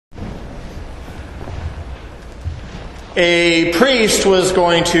A priest was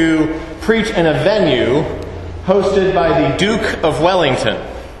going to preach in a venue hosted by the Duke of Wellington.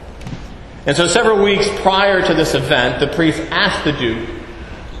 And so several weeks prior to this event, the priest asked the Duke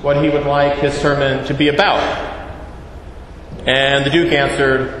what he would like his sermon to be about. And the Duke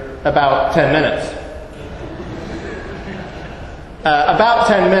answered, about 10 minutes. About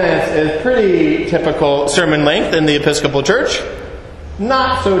 10 minutes is pretty typical sermon length in the Episcopal Church.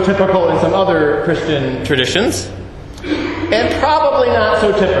 Not so typical in some other Christian traditions. And probably not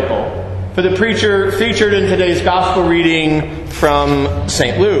so typical for the preacher featured in today's Gospel reading from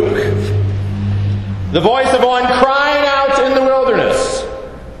St. Luke. The voice of one crying out in the wilderness,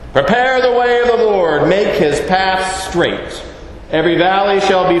 "Prepare the way of the Lord, make his path straight. Every valley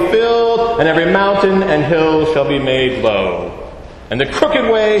shall be filled, and every mountain and hill shall be made low. And the crooked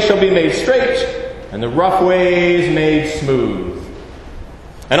way shall be made straight, and the rough ways made smooth.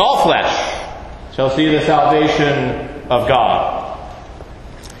 And all flesh shall see the salvation of God."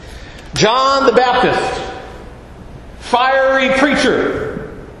 John the Baptist, fiery preacher,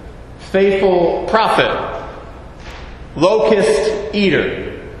 faithful prophet, locust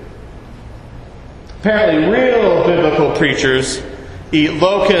eater. Apparently real biblical preachers eat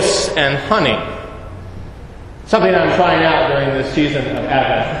locusts and honey. Something I'm trying out during this season of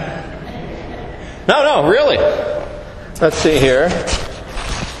Advent. No, really. Let's see here.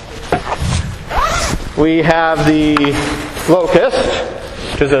 We have the locust,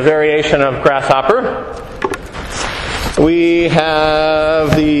 which is a variation of grasshopper. We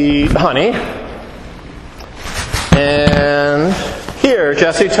have the honey. And here,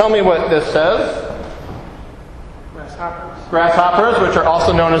 Jesse, tell me what this says. Grasshoppers, which are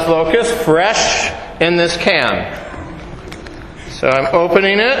also known as locusts, fresh in this can. So I'm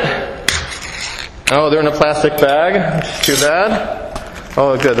opening it. Oh, they're in a plastic bag. Too bad.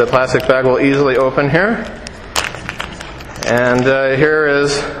 Oh, good. The plastic bag will easily open here. And here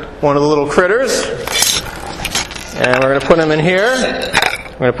is one of the little critters. And we're going to put him in here.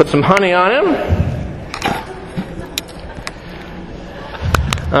 We're going to put some honey on him.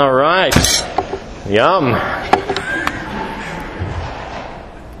 All right. Yum.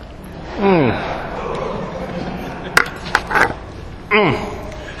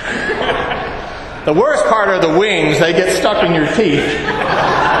 The worst part are the wings. They get stuck in your teeth.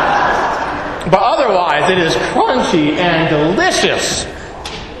 But otherwise, it is crunchy and delicious.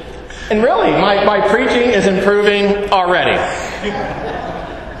 And really, my preaching is improving already.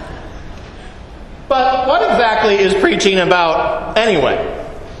 But what exactly is preaching about anyway?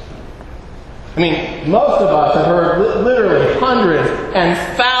 I mean, most of us have heard literally hundreds and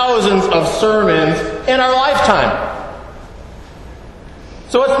thousands of sermons in our lifetime.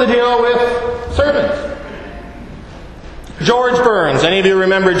 So what's the deal with sermons? George Burns. Any of you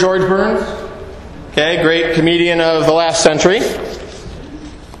remember George Burns? Okay, great comedian of the last century.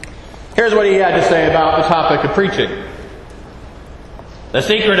 Here's what he had to say about the topic of preaching. The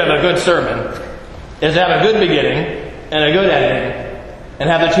secret of a good sermon is to have a good beginning and a good ending, and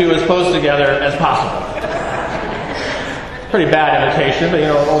have the two as close together as possible. Pretty bad imitation, but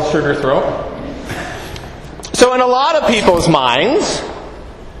old sugar throat. So in a lot of people's minds,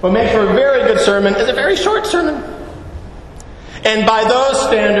 what makes for a very good sermon is a very short sermon. And by those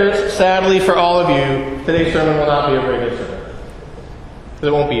standards, sadly for all of you, today's sermon will not be a very good sermon.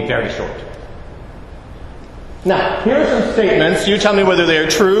 It won't be very short. Now, here are some statements. You tell me whether they are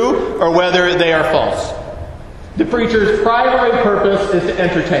true or whether they are false. The preacher's primary purpose is to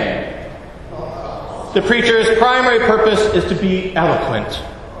entertain. The preacher's primary purpose is to be eloquent.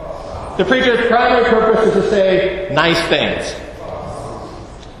 The preacher's primary purpose is to say nice things.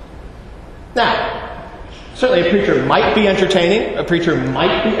 Now, certainly a preacher might be entertaining, a preacher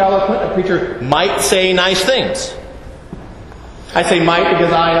might be eloquent, a preacher might say nice things. I say might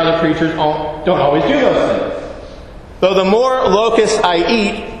because I and other preachers don't always do those things. Though the more locusts I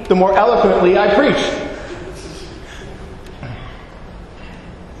eat, the more eloquently I preach.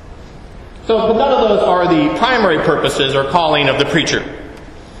 So, but none of those are the primary purposes or calling of the preacher.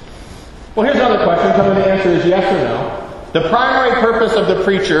 Well, here's another question. Tell me the answer is yes or no. The primary purpose of the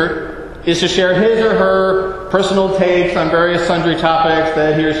preacher is to share his or her personal takes on various sundry topics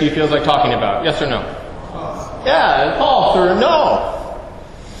that he or she feels like talking about. Yes or no? Yeah, false or no.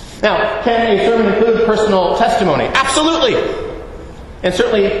 Now, can a sermon include personal testimony? Absolutely. And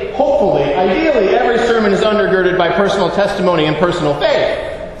certainly, hopefully, ideally, every sermon is undergirded by personal testimony and personal faith.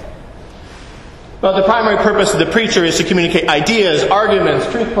 But the primary purpose of the preacher is to communicate ideas, arguments,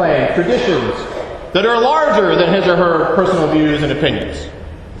 truth claims, traditions that are larger than his or her personal views and opinions.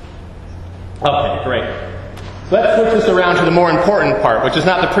 Okay, great. Let's switch this around to the more important part, which is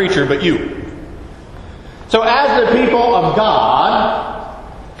not the preacher, but you. So as the people of God,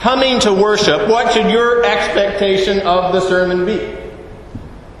 coming to worship, what should your expectation of the sermon be?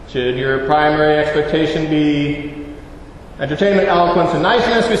 Should your primary expectation be entertainment, eloquence, and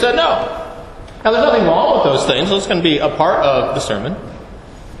niceness? We said no. Now there's nothing wrong with those things. Those can be a part of the sermon.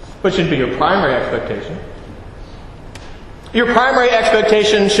 But shouldn't be your primary expectation. Your primary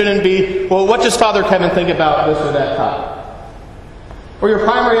expectation shouldn't be, well, what does Father Kevin think about this or that topic? Or your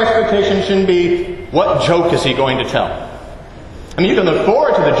primary expectation shouldn't be, what joke is he going to tell? I mean, you can look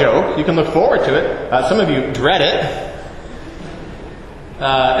forward to the joke. You can look forward to it. Some of you dread it.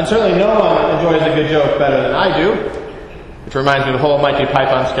 And certainly no one enjoys a good joke better than I do. Which reminds me of the whole Monty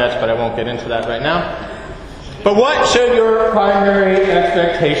Python sketch, but I won't get into that right now. But what should your primary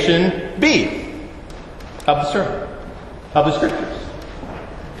expectation be of the sermon, of the Scriptures?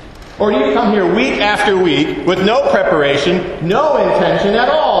 Or do you come here week after week with no preparation, no intention at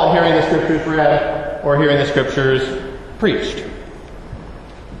all in hearing the Scriptures read or hearing the Scriptures preached?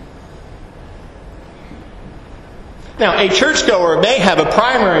 Now, a churchgoer may have a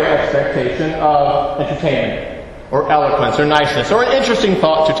primary expectation of entertainment or eloquence or niceness or an interesting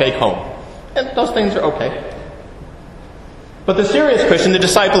thought to take home. And those things are okay. But the serious Christian, the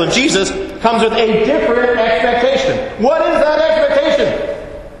disciple of Jesus, comes with a different expectation. What is that expectation?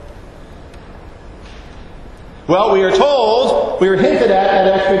 Well, we are told, we are hinted at that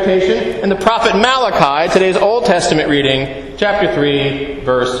expectation in the prophet Malachi, today's Old Testament reading, chapter 3,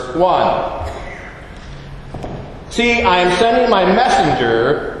 verse 1. See, I am sending my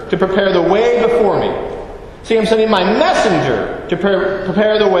messenger to prepare the way before me. See, I'm sending my messenger to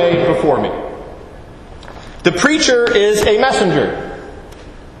prepare the way before me. The preacher is a messenger.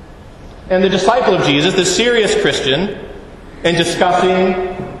 And the disciple of Jesus, the serious Christian, in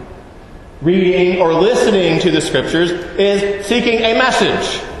discussing, reading, or listening to the Scriptures, is seeking a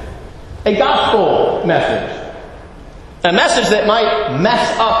message. A gospel message. A message that might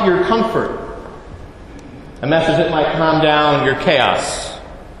mess up your comfort. A message that might calm down your chaos.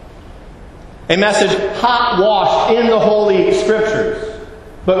 A message hot washed in the Holy Scriptures,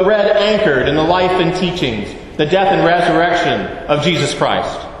 but read anchored in the life and teachings, the death and resurrection of Jesus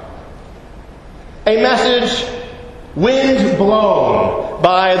Christ. A message wind blown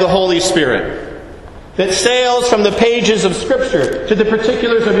by the Holy Spirit, that sails from the pages of Scripture to the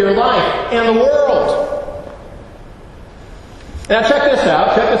particulars of your life and the world. Now check this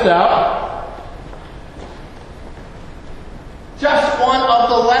out. Just one of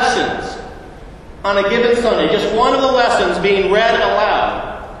the lessons on a given Sunday, just one of the lessons being read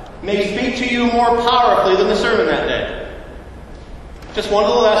aloud, may speak to you more powerfully than the sermon that day. Just one of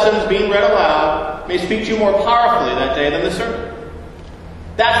the lessons being read aloud may speak to you more powerfully that day than the sermon.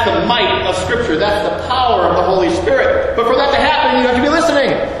 That's the might of Scripture. That's the power of the Holy Spirit. But for that to happen, you have to be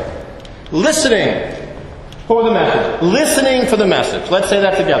listening. Listening for the message. Listening for the message. Let's say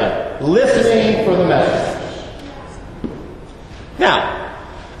that together. Listening for the message. Now,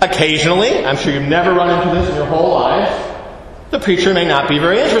 occasionally, I'm sure you've never run into this in your whole lives, the preacher may not be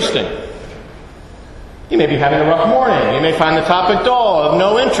very interesting. You may be having a rough morning. You may find the topic dull, of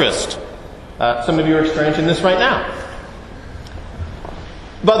no interest. Some of you are experiencing this right now.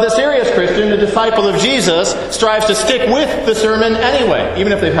 But the serious Christian, the disciple of Jesus, strives to stick with the sermon anyway.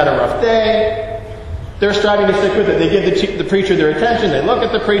 Even if they've had a rough day, they're striving to stick with it. They give the preacher their attention. They look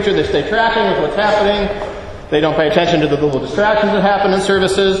at the preacher. They stay tracking with what's happening. They don't pay attention to the little distractions that happen in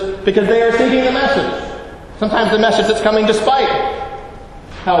services because they are seeking the message. Sometimes the message that's coming despite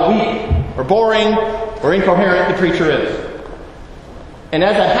how weak or boring or incoherent the preacher is. And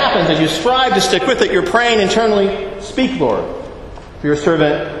as that happens, as you strive to stick with it, you're praying internally, "Speak, Lord, for your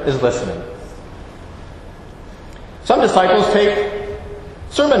servant is listening." Some disciples take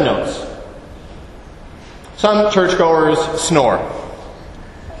sermon notes. Some churchgoers snore.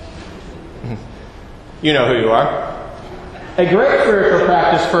 You know who you are. A great spiritual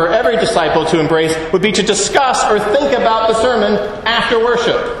practice for every disciple to embrace would be to discuss or think about the sermon after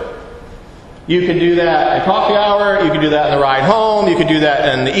worship. You can do that at coffee hour. You can do that in the ride home. You can do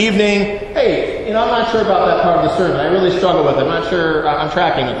that in the evening. Hey, I'm not sure about that part of the sermon. I really struggle with it. I'm not sure I'm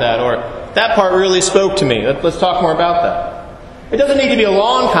tracking with that. Or that part really spoke to me. Let's talk more about that. It doesn't need to be a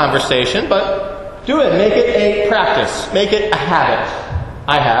long conversation, but do it. Make it a practice. Make it a habit.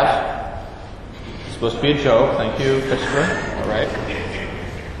 I have. Supposed to be a joke. Thank you, Christopher. All right.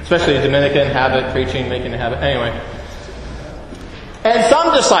 Especially a Dominican habit, preaching, making a habit. Anyway. And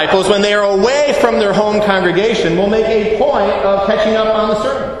some disciples, when they are away from their home congregation, will make a point of catching up on the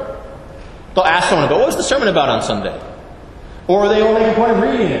sermon. They'll ask someone about, what was the sermon about on Sunday? Or they will make a point of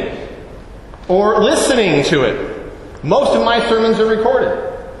reading it. Or listening to it. Most of my sermons are recorded.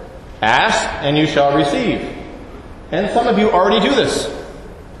 Ask, and you shall receive. And some of you already do this.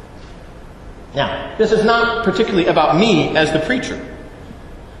 Now, this is not particularly about me as the preacher.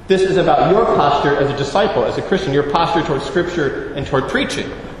 This is about your posture as a disciple, as a Christian, your posture toward Scripture and toward preaching.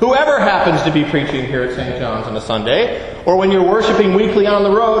 Whoever happens to be preaching here at St. John's on a Sunday, or when you're worshiping weekly on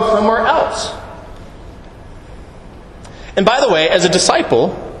the road somewhere else. And by the way, as a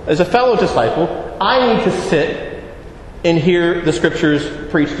disciple, as a fellow disciple, I need to sit and hear the Scriptures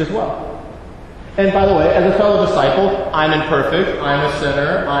preached as well. And by the way, as a fellow disciple, I'm imperfect, I'm a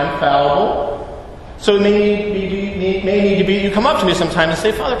sinner, I'm fallible. So it may need to be, you come up to me sometime and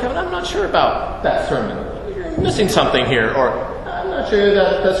say, Father Kevin, I'm not sure about that sermon. You're missing something here, or I'm not sure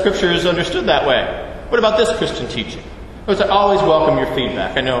that Scripture is understood that way. What about this Christian teaching? I always welcome your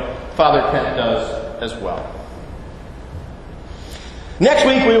feedback. I know Father Kent does as well. Next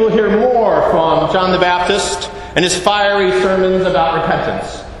week we will hear more from John the Baptist and his fiery sermons about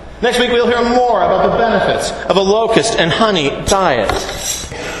repentance. Next week we'll hear more about the benefits of a locust and honey diet.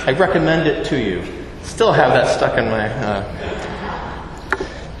 I recommend it to you. Still have that stuck in my...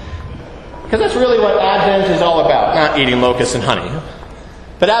 Because that's really what Advent is all about, not eating locusts and honey.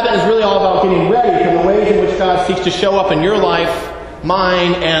 But Advent is really all about getting ready for the ways in which God seeks to show up in your life,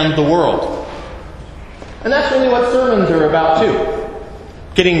 mine, and the world. And that's really what sermons are about too.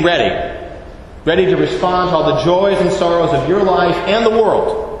 Getting ready. Ready to respond to all the joys and sorrows of your life and the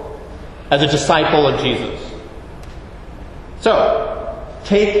world as a disciple of Jesus. So,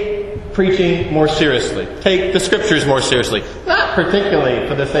 take preaching more seriously. Take the Scriptures more seriously. Not particularly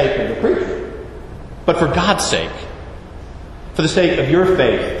for the sake of the preacher, but for God's sake. For the sake of your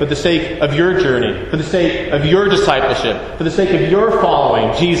faith, for the sake of your journey, for the sake of your discipleship, for the sake of your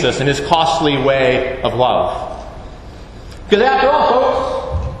following Jesus and His costly way of love. Because after all,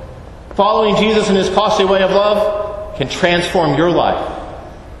 folks, following Jesus and His costly way of love can transform your life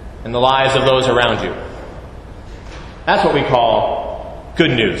and the lives of those around you. That's what we call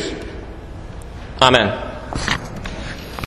good news. Amen.